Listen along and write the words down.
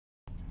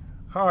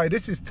Hi,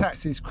 this is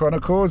Taxis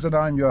Chronicles, and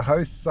I'm your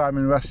host,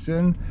 Simon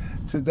Rushton.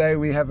 Today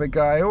we have a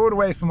guy all the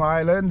way from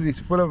Ireland. He's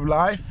full of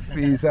life.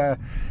 He's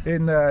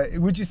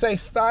would you say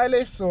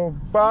stylist or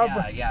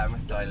barber? Yeah, I'm a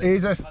stylist.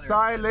 He's a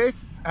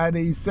stylist, and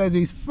he says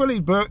he's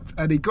fully booked,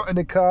 and he got in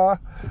the car,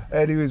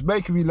 and he was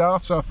making me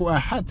laugh, so I thought I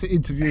had to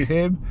interview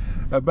him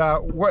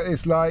about what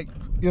it's like,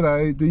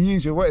 the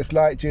usual, what it's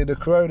like during the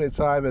Corona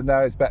time, and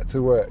now he's back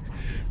to work.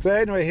 So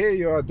anyway, here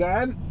you are,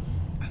 Dan.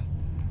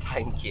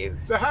 Thank you.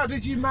 So how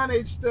did you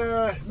manage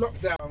the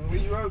lockdown? Were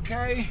you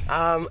okay?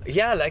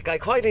 Yeah, like I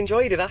quite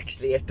enjoyed it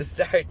actually at the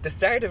start. The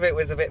start of it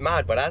was a bit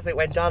mad, but as it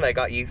went on, I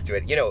got used to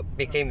it. It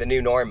became the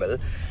new normal.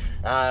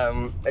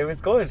 It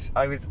was good.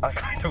 I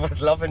kind of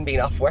was loving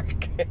being off work.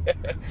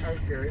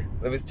 Okay.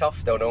 It was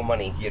tough though, no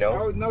money,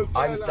 Oh, no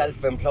furlough. I'm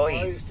self-employed.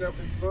 Oh, you're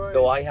self-employed.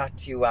 So I had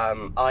to,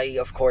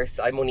 of course,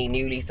 I'm only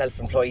newly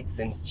self-employed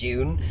since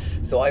June,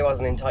 so I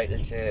wasn't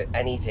entitled to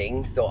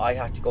anything, so I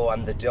had to go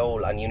on the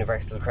dole on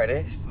Universal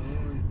Credit.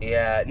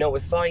 Yeah, no, it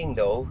was fine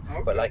though,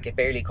 but Okay. it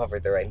barely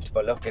covered the rent,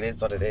 but look, it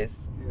is what it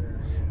is. Yeah.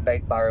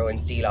 Beg, borrow and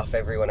steal off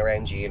everyone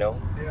around you, Yeah,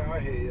 I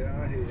hear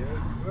you.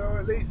 Well,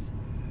 at least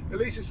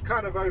it's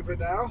kind of over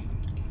now.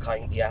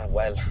 Yeah,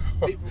 well.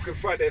 People can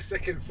find their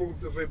second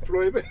forms of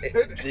employment.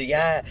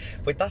 Yeah,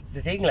 but that's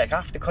the thing, like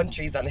half the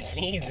country's on its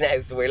knees now,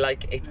 so we're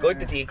like, it's good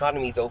that the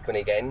economy's open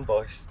again,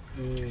 but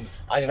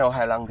I don't know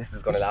how long this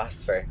is going to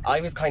last for.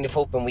 I was kind of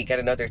hoping we get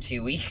another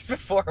 2 weeks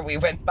before we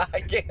went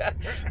back,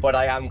 but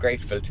I am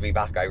grateful to be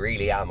back, I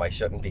really am. I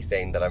shouldn't be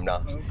saying that I'm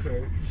not.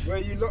 Okay. Were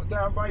you locked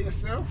down by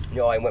yourself?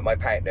 No, I'm with my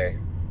partner.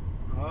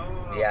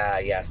 Ah.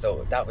 Yeah,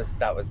 so that was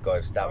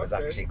good. That was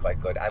actually quite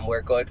good, and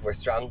we're good. We're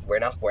strong. We're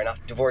not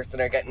divorcing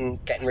or getting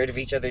rid of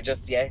each other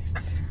just yet.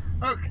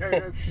 Okay,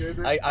 that's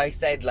good. I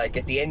said, like,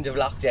 at the end of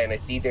lockdown,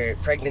 it's either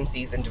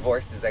pregnancies and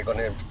divorces are going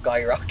to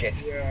skyrocket.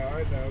 Yeah, I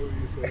know what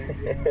you're saying.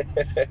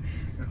 Yeah.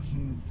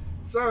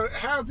 So,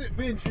 how's it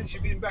been since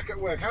you've been back at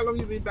work? How long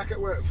have you been back at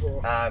work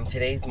for?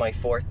 Today's my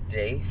fifth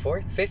day.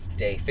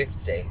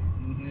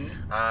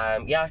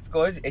 Yeah, it's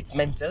good. It's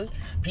mental.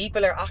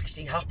 People are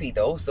actually happy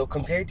though. So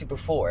compared to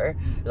before,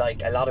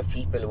 like a lot of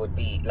people would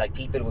be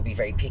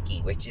very picky,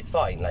 which is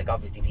fine. Like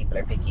obviously people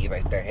are picky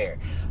about their hair,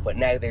 but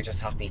now they're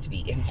just happy to be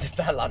in the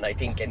salon, I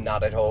think, and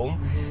not at home.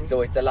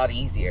 So it's a lot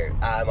easier.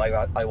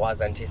 I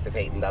was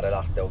anticipating that a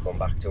lot though, going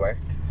back to work.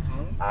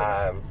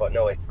 But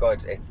no, it's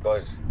good. It's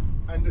good.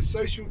 And the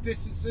social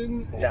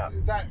distancing,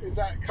 is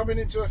that coming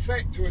into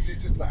effect, or is it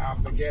just like,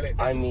 forget it,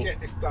 let's just get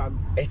this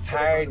done? It's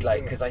hard,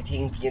 like, because I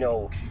think,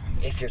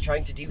 if you're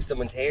trying to do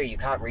someone's hair, you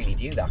can't really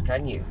do that,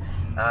 can you?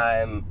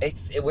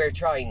 We're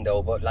trying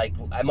though, but like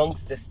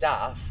amongst the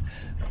staff,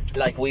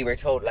 like we were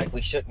told like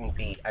we shouldn't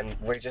be, and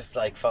we're just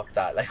like, fuck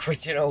that, like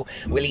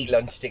we'll eat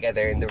lunch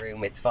together in the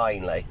room, it's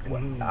fine, like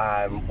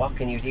what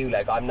can you do?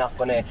 Like I'm not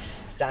gonna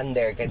stand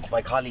there against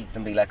my colleagues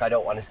and be like, I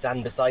don't want to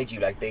stand beside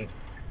you, like they've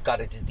got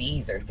a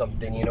disease or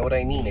something, you know what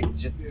I mean?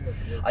 It's just,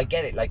 I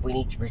get it, like we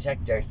need to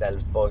protect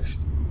ourselves, but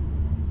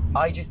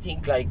I just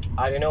think, like,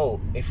 I don't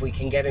know, if we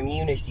can get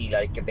immunity,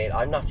 like, a bit.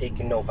 I'm not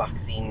taking no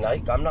vaccine,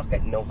 like, I'm not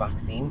getting no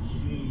vaccine.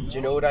 Do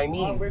you know what I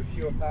mean? I'm with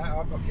you on that.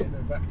 I'm not getting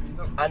a vaccine.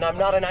 And I'm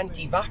not an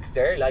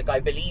anti-vaxxer. Like, I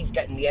believe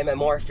getting the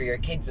MMR for your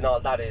kids and all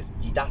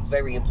that's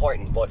very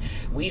important. But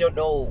we don't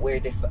know where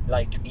this,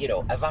 like,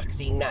 a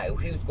vaccine now,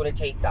 who's going to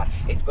take that?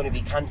 It's going to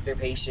be cancer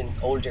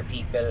patients, older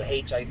people,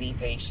 HIV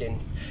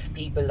patients,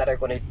 people that are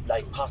going to,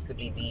 like,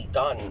 possibly be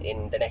gone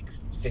in the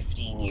next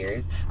 15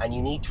 years. And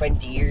you need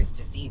 20 years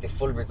to see the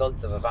full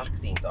results of a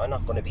vaccine. So I'm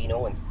not going to be no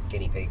one's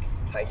guinea pig.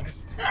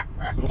 Thanks.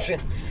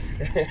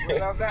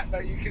 Well, on that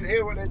note, you can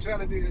hear what they're trying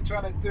to do. They're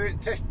trying to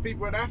test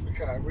people in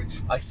Africa, which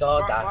I saw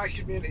that. My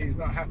community is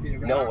not happy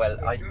about. No, well,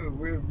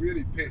 we're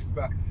really pissed.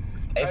 But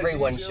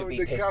everyone should be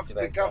pissed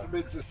about the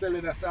governments are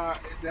selling us out.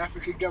 The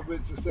African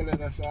governments are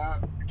selling us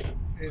out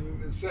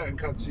in certain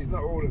countries,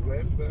 not all of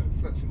them, but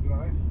such is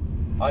life.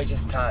 I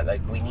just can't,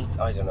 like,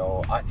 I don't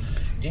know,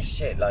 this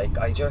shit, like,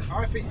 I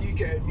think you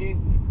get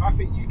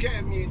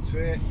immune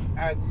to it,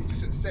 and you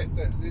just accept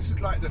that this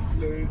is like the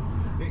flu.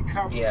 It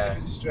comes in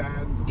different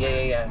strands.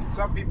 Yeah.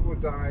 Some people will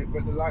die,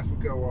 but the life will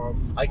go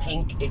on. I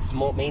think it's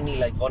mainly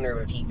like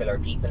vulnerable people or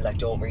people that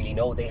don't really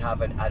know they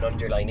have an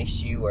underlying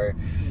issue, or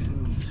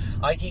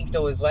I think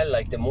though as well,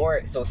 like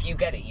so if you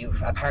get it, you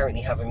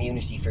apparently have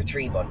immunity for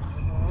 3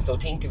 months. So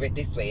think of it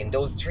this way, in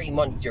those 3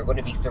 months you're going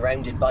to be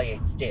surrounded by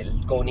it still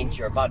going into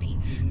your body.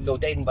 So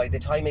then by the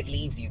time it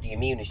leaves you, the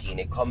immunity, and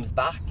it comes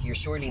back, you're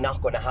surely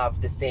not going to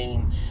have the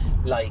same,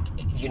 like,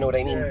 you know what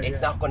I mean?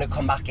 It's not going to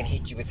come back and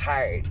hit you as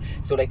hard.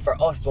 So like for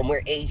us, when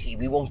we're 80,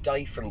 we won't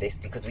die from this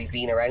because we've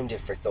been around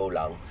it for so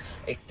long.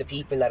 It's the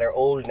people that are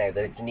old now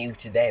that it's new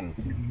to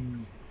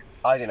them.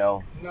 I don't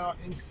know. Now,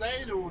 in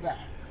saying all that,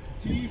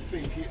 do you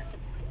think it's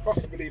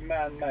possibly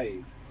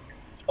man-made?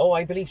 Oh,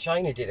 I believe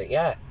China did it,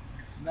 yeah.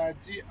 Now,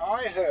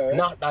 I heard...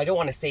 I don't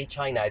want to say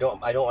China.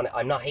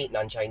 I'm not hating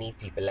on Chinese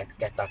people. Let's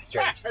get that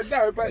straight.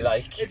 No, but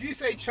like, if you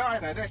say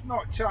China, that's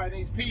not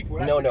Chinese people.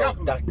 That's the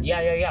government.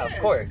 Yeah, of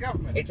course. It's a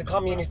government. It's a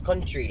communist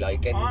country,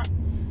 like, and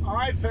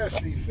I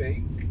personally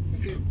think,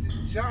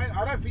 because China,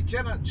 I don't think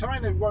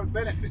China won't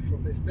benefit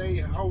from this. They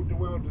hold the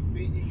world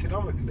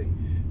economically.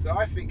 So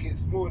I think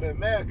it's more the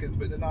Americans.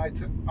 But then I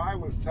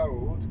was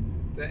told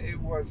that it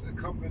was a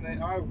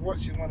combination. I was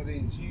watching one of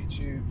these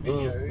YouTube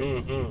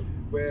videos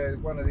where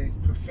one of these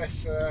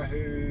professor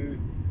who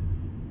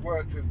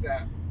worked with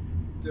the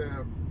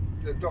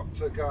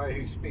doctor guy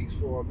who speaks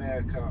for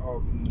America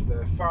on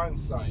the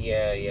Feinstein.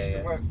 She used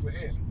to work for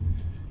him.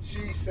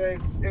 She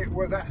says it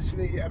was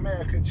actually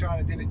America and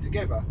China did it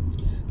together.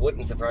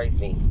 Wouldn't surprise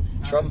me.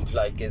 Trump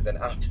is an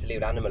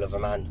absolute animal of a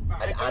man.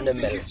 I don't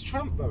think it's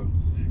Trump though.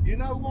 You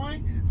know why?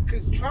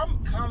 Because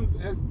Trump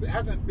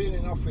hasn't been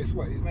in office.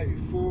 What? He's maybe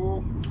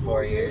four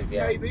years,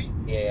 maybe.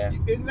 Yeah.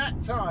 In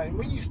that time,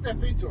 when you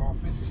step into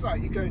office, it's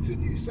like you go to a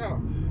new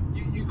salon.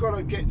 You got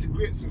to get to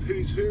grips of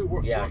who's who,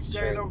 what's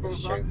going on. Blah,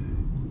 blah.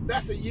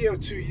 That's a year or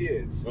 2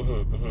 years.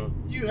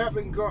 You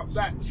haven't got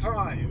that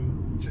time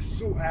to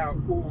sort out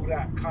all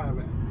that kind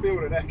of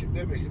build an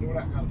academic and all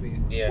that kind of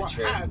thing. Yeah, what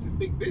has is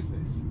big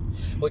business.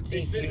 But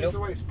see, if you look,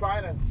 always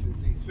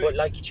finances these things. But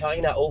like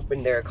China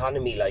opened their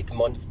economy like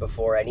months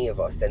before any of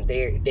us, and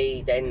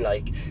they then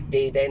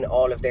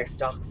all of their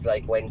stocks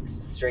like went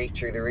straight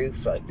through the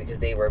roof, like because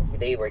they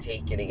were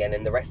taken again,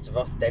 and the rest of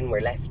us then were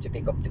left to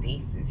pick up the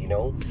pieces, you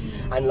know.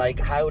 And like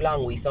how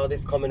long we saw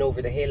this coming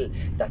over the hill,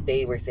 that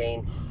they were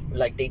saying,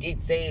 like they did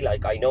say,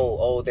 like, I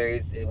know,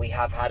 we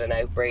have had an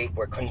outbreak,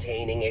 we're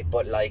containing it,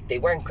 but like they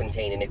weren't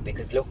containing it,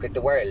 because look at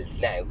the world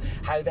now.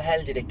 How the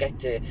hell did it get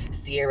to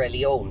Sierra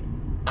Leone?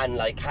 And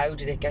like how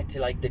did it get to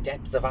like the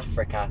depths of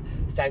Africa,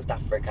 South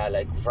Africa,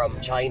 like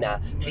from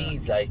China?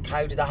 Please, like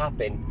how did that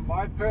happen?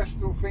 My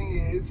personal thing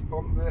is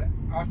on the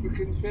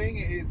African thing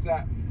is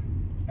that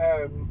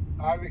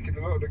I reckon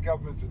a lot of the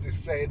governments are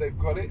just saying they've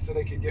got it so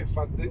they can get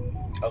funding.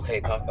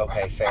 Okay,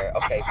 fair.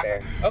 Okay,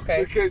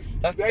 because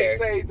that's they fair.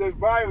 say the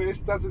virus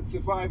doesn't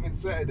survive in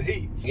certain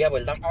heat. Yeah,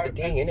 well, that's the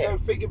thing, innit? So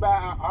think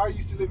about I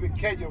used to live in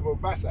Kenya,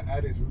 Mombasa,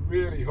 and it's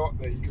really hot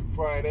there. You can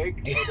fry an egg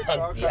on the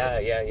car.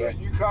 So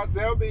you can't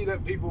tell me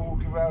that people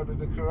walking around with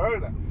the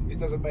corona. It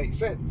doesn't make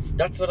sense.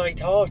 That's what I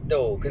thought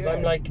though, because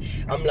I'm like,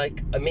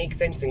 it makes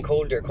sense in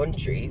colder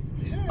countries.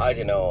 I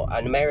don't know.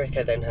 And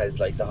America then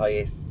has like the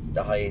highest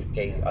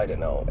case. I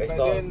don't know. But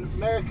then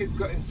America's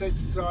got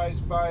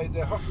incentivized by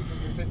the hospitals,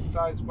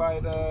 incentivized by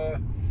the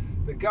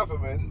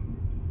government,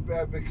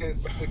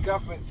 because the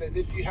government said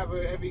if you have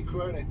every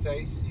corona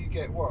case, you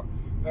get what,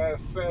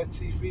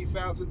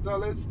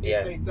 $33,000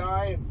 if they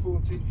die, and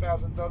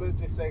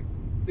 $14,000 if they're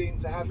deemed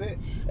to have it.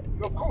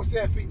 Of course,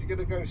 their fees are going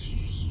to go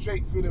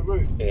straight through the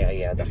roof.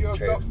 Yeah, that's true. If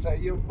you're a doctor,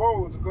 your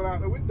morals have gone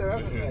out the window,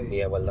 haven't they?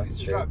 Yeah, well, that's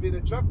true. It's like being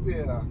a drug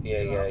dealer.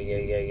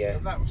 Yeah.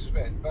 In that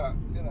respect, but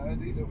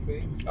these are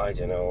things. I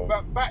don't know.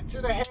 But back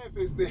to the hair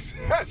business.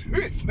 That's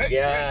what's next.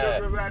 Yeah. We're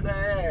talking about the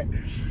hair.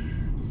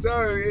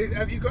 So,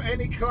 have you got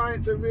any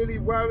clients that are really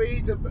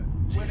worried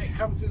when it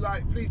comes to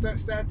like, please don't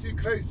stand too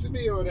close to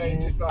me, or they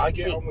just like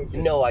get on with it?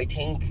 No, I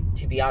think,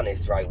 to be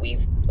honest, right,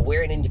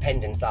 we're an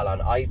independent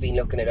salon. I've been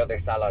looking at other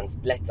salons.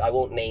 I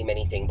won't name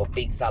anything, but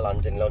big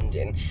salons in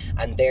London,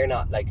 and they're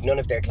not like, none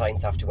of their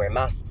clients have to wear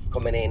masks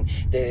coming in.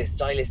 The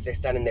stylists are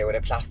standing there with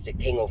a plastic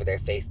thing over their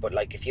face, but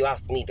like if you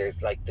ask me,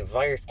 there's like the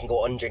virus can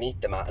go underneath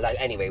the mask.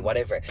 Like anyway,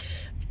 whatever.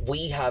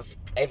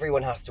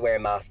 Everyone has to wear a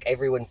mask.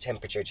 Everyone's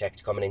temperature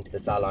checked coming into the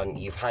salon.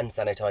 You've hand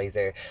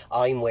sanitizer.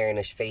 I'm wearing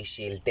a face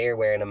shield. They're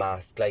wearing a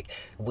mask. Like,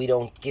 we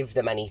don't give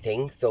them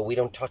anything, so we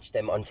don't touch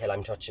them until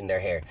I'm touching their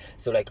hair.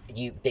 So like,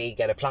 they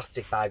get a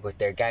plastic bag with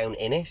their gown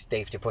in it. They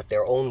have to put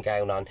their own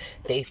gown on.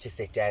 They have to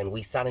sit down.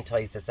 We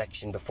sanitize the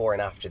section before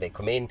and after they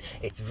come in.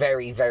 It's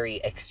very, very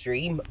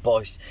extreme,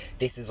 but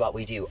this is what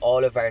we do.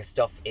 All of our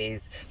stuff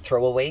is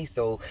throwaway.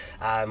 So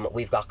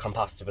we've got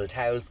compostable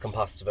towels,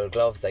 compostable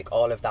gloves, like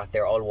all of that.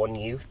 They're all one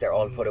use. They're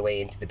all put away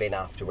into the bin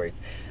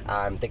afterwards.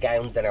 The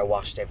gowns then are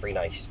washed every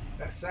night.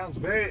 That sounds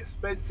very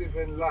expensive,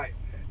 and like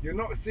you're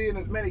not seeing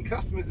as many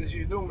customers as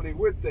you normally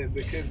would then,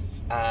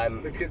 because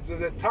of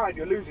the time.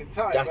 You're losing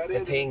time. That's the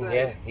thing,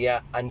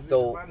 yeah. And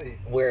so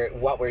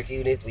what we're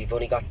doing is we've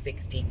only got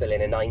 6 people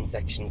in a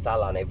 9-section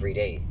salon every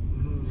day.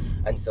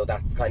 And so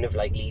that's kind of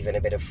like leaving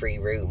a bit of free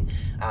room.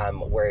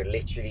 We're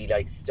literally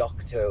like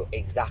stuck to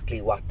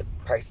exactly what the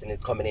person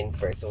is coming in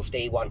for. So if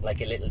they want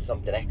like a little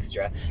something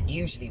extra,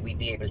 usually we'd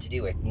be able to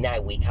do it.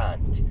 Now we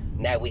can't.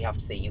 Now we have to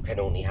say you can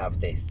only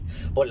have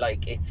this. But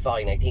like, it's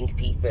fine. I think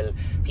people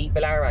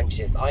are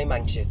anxious. I'm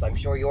anxious. I'm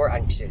sure you're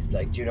anxious.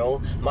 Like, you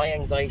know, my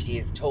anxiety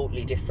is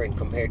totally different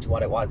compared to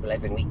what it was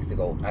 11 weeks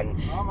ago. And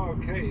I'm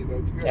okay,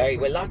 though, to be honest. Hey,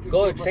 well, that's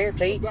good. Fair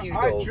play to you,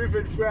 though. I've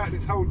driven throughout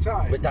this whole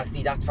time. But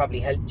that's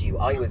probably helped you.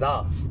 I was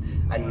off,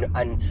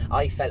 and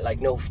I felt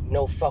like no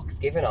fucks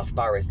given off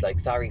Boris. Like,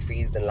 sorry for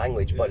using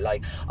language, but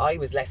like I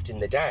was left in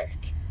the dark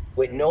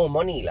with no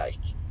money, like.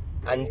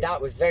 And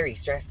that was very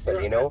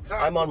stressful, you know.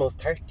 I'm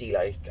almost 30,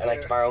 like, and I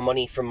had to borrow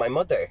money from my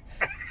mother.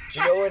 Do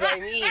you know what I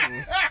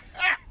mean?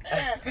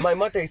 My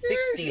mother's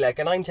 60, like,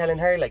 and I'm telling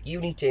her, like,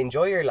 you need to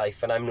enjoy your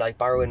life, and I'm like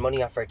borrowing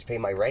money off her to pay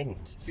my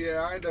rent.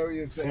 Yeah, I know what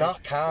you're saying. It's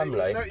not calm,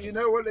 like. You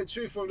know what the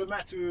truth of the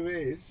matter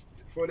is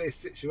for this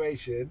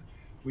situation?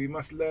 we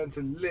must learn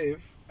to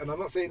live, and I'm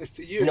not saying this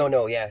to you,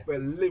 No, yeah. but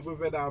live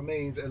within our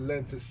means and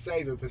learn to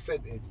save a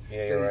percentage.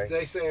 Yeah, so you're right.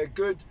 they say a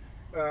good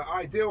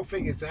ideal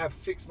thing is to have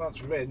 6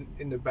 months rent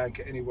in the bank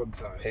at any one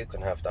time. Who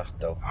can have that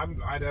though?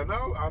 I don't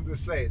know. I'm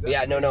just saying. That's Yeah,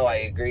 what no, they no, I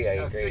say. agree.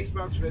 Have 6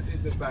 months rent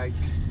in the bank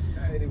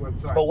at any one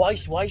time. But why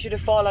should it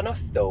fall on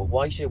us though?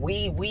 Why should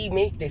we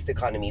make this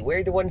economy?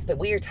 We're the ones, but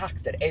we're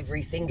taxed at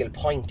every single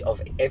point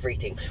of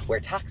everything. We're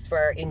taxed for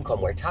our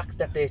income. We're taxed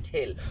at the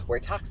till. We're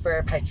taxed for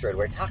our petrol.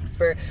 We're taxed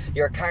for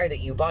your car that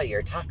you buy.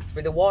 You're taxed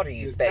for the water you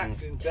You're spend,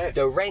 taxing death.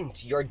 the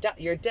rent, your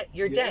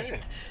Yeah.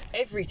 death,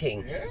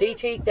 everything. Yeah. They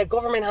take the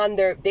government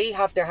they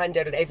have their hand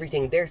out at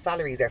everything. Their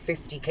salaries are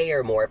 50k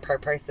or more per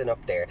person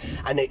up there,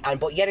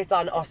 but yet it's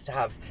on us to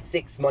have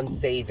 6 months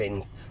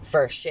savings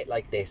for shit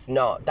like this.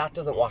 No, that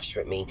doesn't wash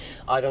with me.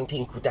 I don't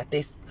think that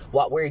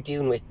what we're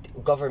doing with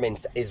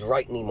governments is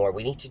right anymore.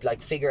 We need to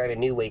like figure out a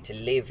new way to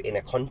live in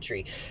a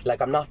country.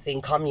 Like, I'm not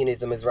saying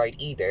communism is right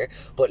either,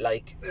 but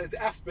like, there's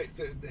aspects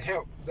that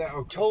help that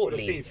are good for the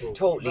totally, people.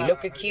 totally.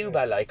 Look at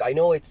Cuba. Like, I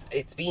know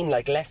it's been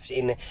like left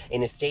in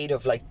a state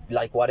of like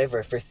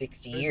whatever for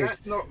 60 But years.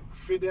 that's not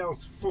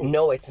Fidel's fault.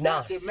 No, it's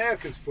not. That's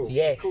America's fault.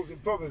 Yes. It's causing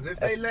problems. If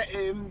they let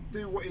him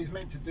do what he's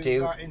meant to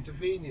do without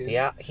intervening,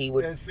 yeah, he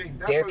would.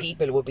 Their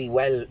people would be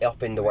well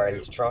up in the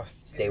world.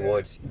 Trust, they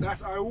would.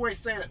 I always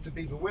say that to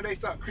people when they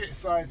start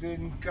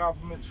criticising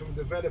governments from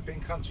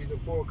developing countries or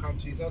poor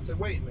countries. I say,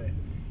 wait a minute.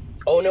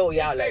 Oh no,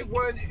 yeah, if they like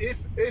weren't,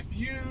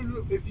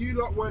 if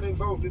you lot weren't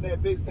involved in their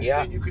business,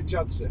 Yeah. then you could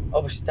judge them.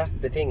 Oh, but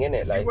that's the thing,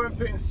 innit? If Like, you weren't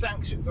putting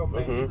sanctions on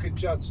them, you could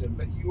judge them.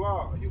 But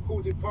you're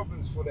causing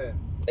problems for them.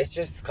 it's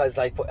just because,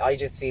 like, I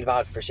just feel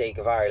bad for Che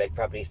Guevara, like,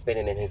 probably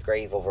spinning in his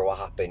grave over what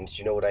happened. Do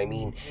you know what I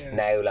mean? Yeah.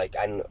 Now, like,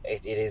 and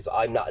it is.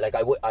 I'm not like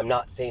I'm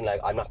not saying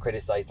like I'm not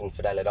criticizing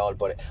Fidel at all,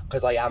 but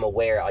because I am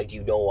aware, I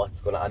do know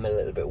what's gonna. I'm a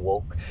little bit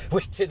woke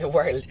to the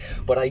world,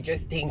 but I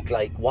just think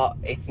like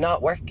it's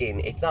not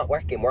working. It's not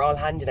working. We're all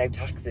handing out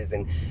taxes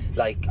and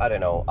like I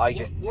don't know. I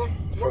just what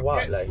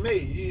gets like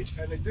me,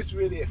 and it just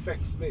really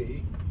affects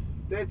me.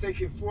 They're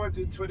taking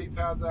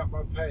 £420 out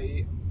my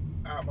pay,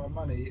 out my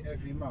money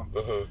every month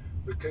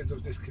because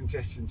of this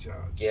congestion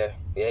charge. Yeah.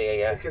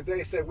 Because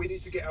they said we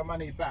need to get our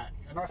money back,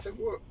 and I said,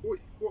 what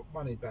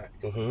money back?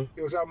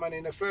 It was our money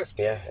in the first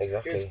place. Yeah,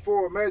 exactly. It was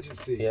for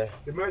emergency. Yeah.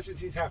 The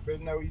emergencies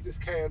happen. No, you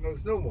just carry on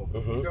as normal.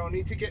 You don't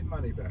need to get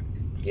money back.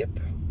 Yep.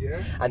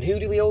 Yeah. And who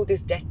do we owe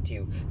this debt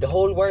to? The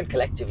whole world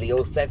collectively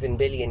owes 7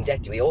 billion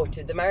debt. Do we owe it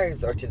to the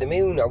Mars or to the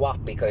moon or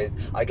what?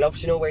 Because I'd love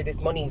to know where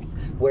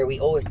we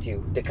owe it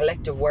to. The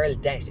collective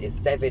world debt is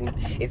 7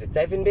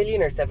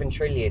 billion or 7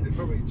 trillion? It's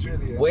probably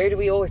trillion. Where do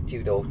we owe it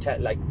to though?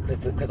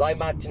 Because I'm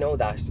mad to know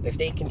that. If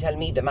they can tell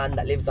me the man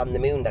that lives on the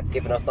moon that's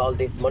given us all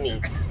this money,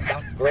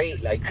 that's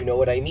great. Like, do you know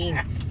what I mean?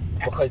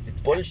 Because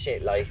it's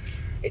bullshit. Like,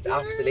 it's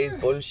absolute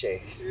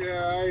bullshit.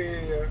 Yeah, I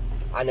hear you.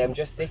 And I'm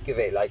just sick of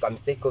it. Like, I'm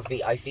sick of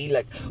I feel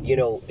like,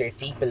 there's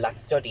people that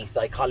study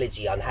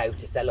psychology on how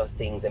to sell us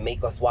things and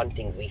make us want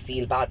things. We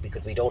feel bad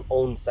because we don't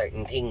own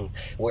certain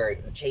things. We're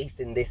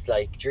chasing this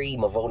like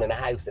dream of owning a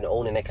house and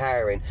owning a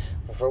car, and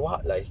for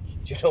what? Like,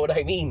 do you know what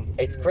I mean?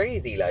 It's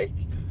crazy. Like,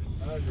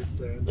 I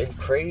understand. it's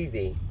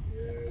crazy.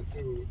 Yeah, it's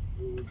all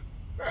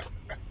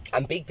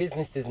And big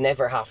businesses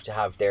never have to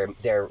have their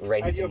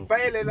rent. and you're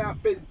bailing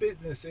out big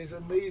businesses,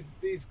 and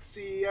these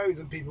CEOs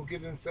and people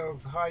give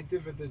themselves high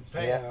dividend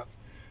payouts.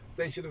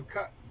 They should have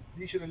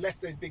you should have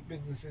left those big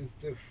businesses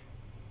to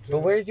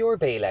But where's your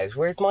bailout?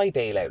 Where's my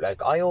bailout?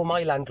 Like, I owe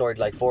my landlord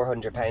like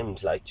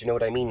 £400. Like, do you know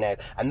what I mean now?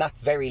 And that's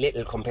very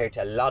little compared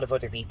to a lot of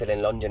other people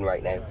in London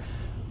right now.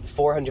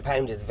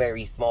 £400 is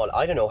very small.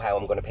 I don't know how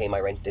I'm going to pay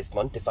my rent this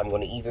month, if I'm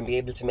going to even be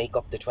able to make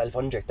up the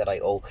 £1,200 that I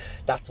owe.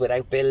 That's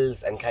without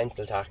bills and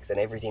council tax and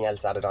everything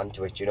else added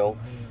onto it,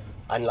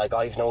 And like,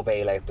 I've no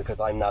bailout because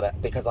I'm not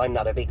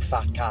a big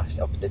fat cat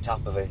up at the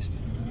top of it.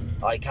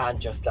 I can't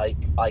just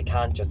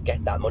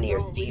get that money or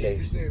steal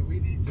it.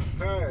 We need to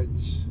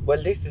purge.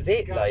 Well, this is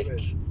it,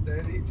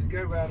 They need to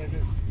go around and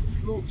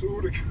just slaughter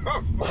all the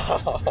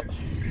government.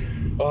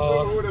 Slaughter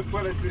all the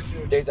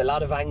politicians. There's a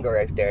lot of anger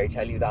out there, I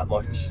tell you that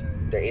much.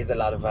 There is a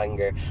lot of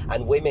anger,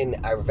 and women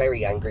are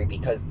very angry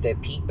because the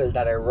people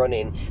that are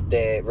running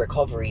the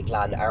recovery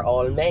plan are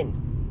all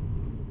men.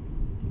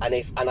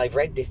 And I've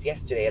read this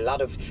yesterday. A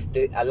lot of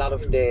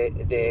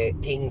the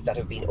things that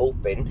have been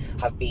open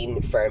have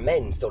been for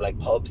men. So like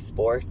pubs,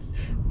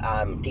 sports,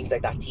 things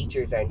like that.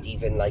 Teachers aren't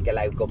even like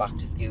allowed to go back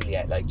to school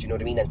yet. Like, do you know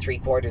what I mean? And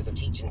 3/4 of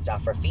teaching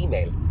staff are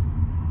female.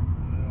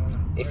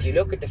 If you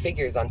look at the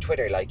figures on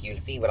Twitter, like, you'll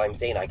see what I'm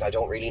saying. Like, I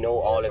don't really know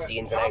all of the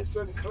ins and outs. Pubs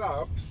and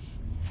clubs,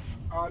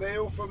 are they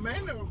all for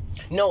men? Or?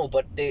 No,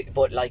 but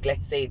like,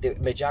 let's say the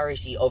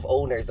majority of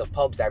owners of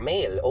pubs are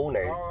male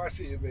owners. Oh, I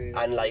see what you mean.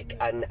 And like,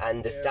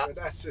 and the staff. But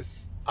that's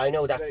just. I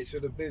know that's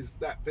nature of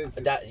that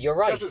business. That you're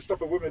right. It doesn't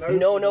stop a woman opening.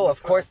 No,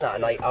 of course not.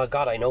 And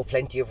I know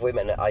plenty of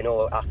women. I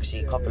know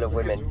actually a couple of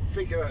women.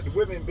 Think about the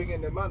women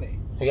bringing the money.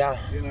 Yeah.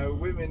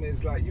 Women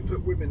is like, you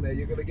put women there,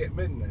 you're gonna get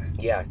men there.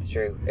 Yeah, it's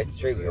true. It's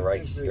true. You're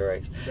right.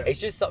 It's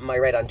just something I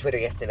read on Twitter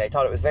yesterday. I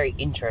thought it was very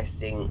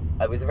interesting.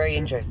 It was a very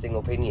interesting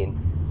opinion.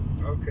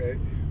 Okay.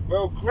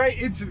 Well, great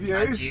interview.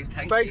 And you,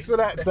 Thanks you. for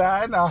that,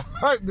 Dan. I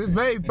hope they're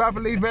very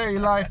bubbly, very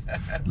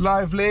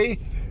lively.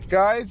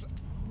 Guys,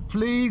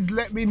 please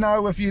let me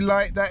know if you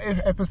like that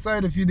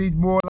episode, if you need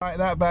more like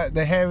that about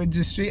the hair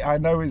industry. I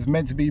know it's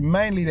meant to be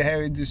mainly the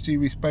hair industry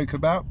we spoke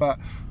about, but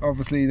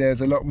obviously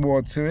there's a lot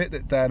more to it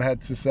that Dan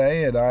had to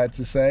say and I had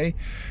to say.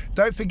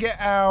 Don't forget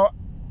our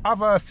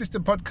other sister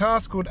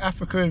podcast called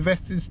Africa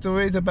Investing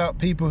Stories, about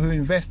people who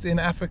invest in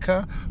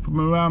Africa from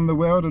around the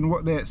world and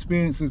what their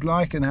experience is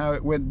like and how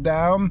it went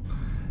down.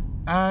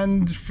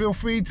 And feel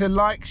free to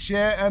like,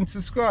 share and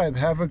subscribe.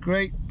 Have a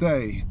great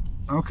day.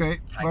 Okay,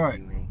 Thank bye.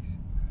 you, mate.